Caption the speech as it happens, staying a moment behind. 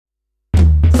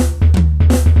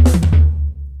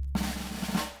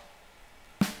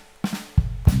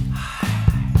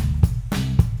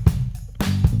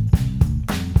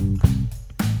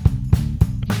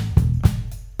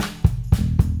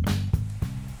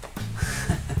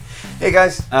Hey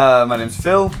guys, my name's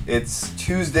Phil. It's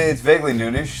Tuesday, it's vaguely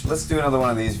noonish. Let's do another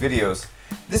one of these videos.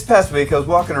 This past week I was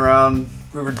walking around,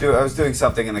 I was doing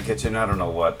something in the kitchen, I don't know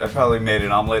what. I probably made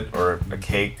an omelet or a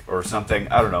cake or something,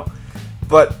 I don't know.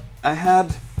 But I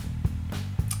had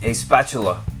a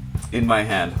spatula in my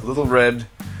hand, a little red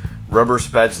rubber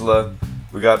spatula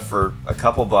we got for a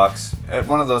couple bucks at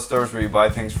one of those stores where you buy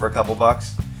things for a couple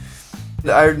bucks.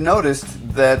 I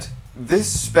noticed that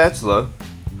this spatula,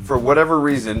 for whatever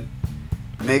reason,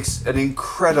 makes an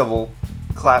incredible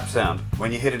clap sound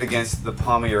when you hit it against the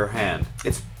palm of your hand.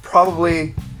 It's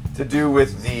probably to do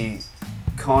with the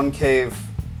concave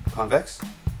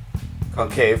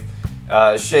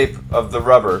shape of the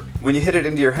rubber. When you hit it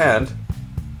into your hand,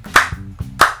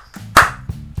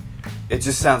 it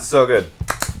just sounds so good.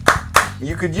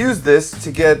 You could use this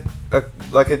to get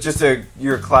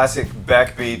your classic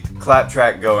backbeat clap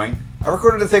track going. I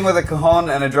recorded a thing with a cajon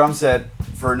and a drum set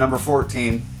for number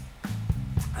 14.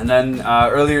 And then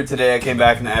earlier today I came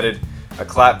back and added a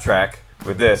clap track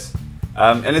with this.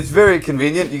 And it's very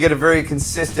convenient. You get a very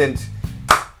consistent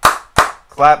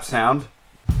clap sound.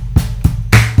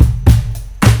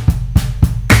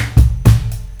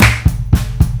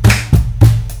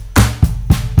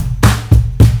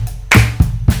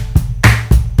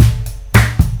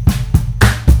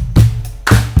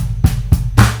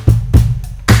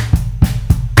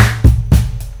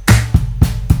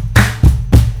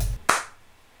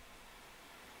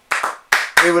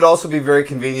 It would also be very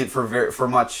convenient for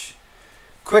much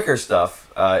quicker stuff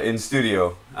in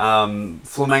studio.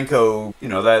 Flamenco, you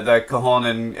know, that cajon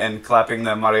and clapping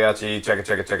the mariachi checka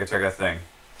checka checka checka thing,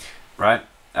 right?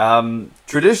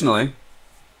 Traditionally,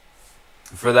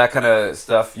 for that kind of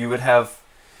stuff, you would have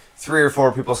 3 or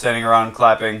 4 people standing around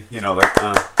clapping, you know, like,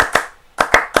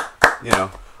 you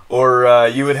know, or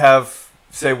you would have,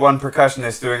 say, one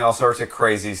percussionist doing all sorts of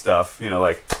crazy stuff, you know,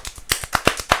 like.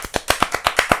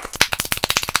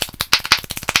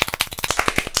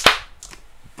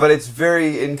 But it's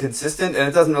very inconsistent and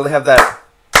it doesn't really have that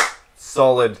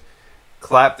solid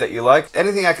clap that you like.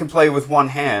 Anything I can play with one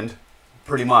hand,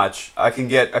 pretty much, I can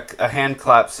get a hand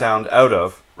clap sound out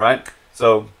of, right?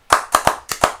 So,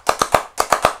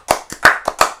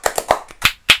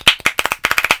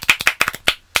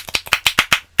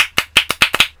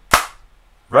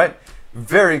 right?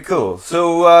 Very cool.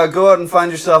 So go out and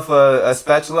find yourself a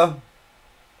spatula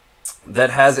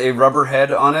that has a rubber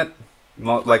head on it,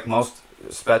 like most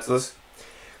spatulas.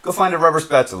 Go find a rubber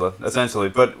spatula, essentially,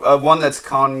 but one that's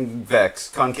convex,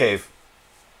 convex,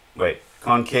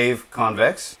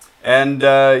 and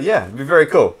yeah, it'd be very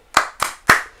cool.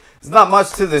 There's not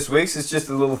much to this week's, it's just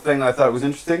a little thing I thought was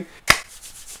interesting.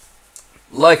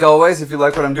 Like always, if you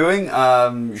like what I'm doing,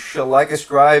 like,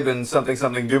 subscribe, and something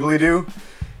doobly-doo,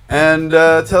 and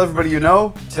tell everybody you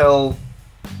know, tell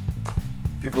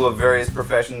people of various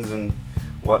professions and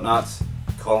whatnots,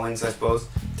 callings, I suppose.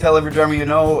 Tell every drummer you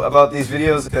know about these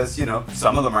videos because, you know,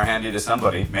 some of them are handy to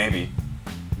somebody, maybe,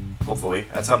 hopefully,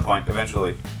 at some point,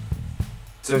 eventually.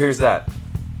 So here's that.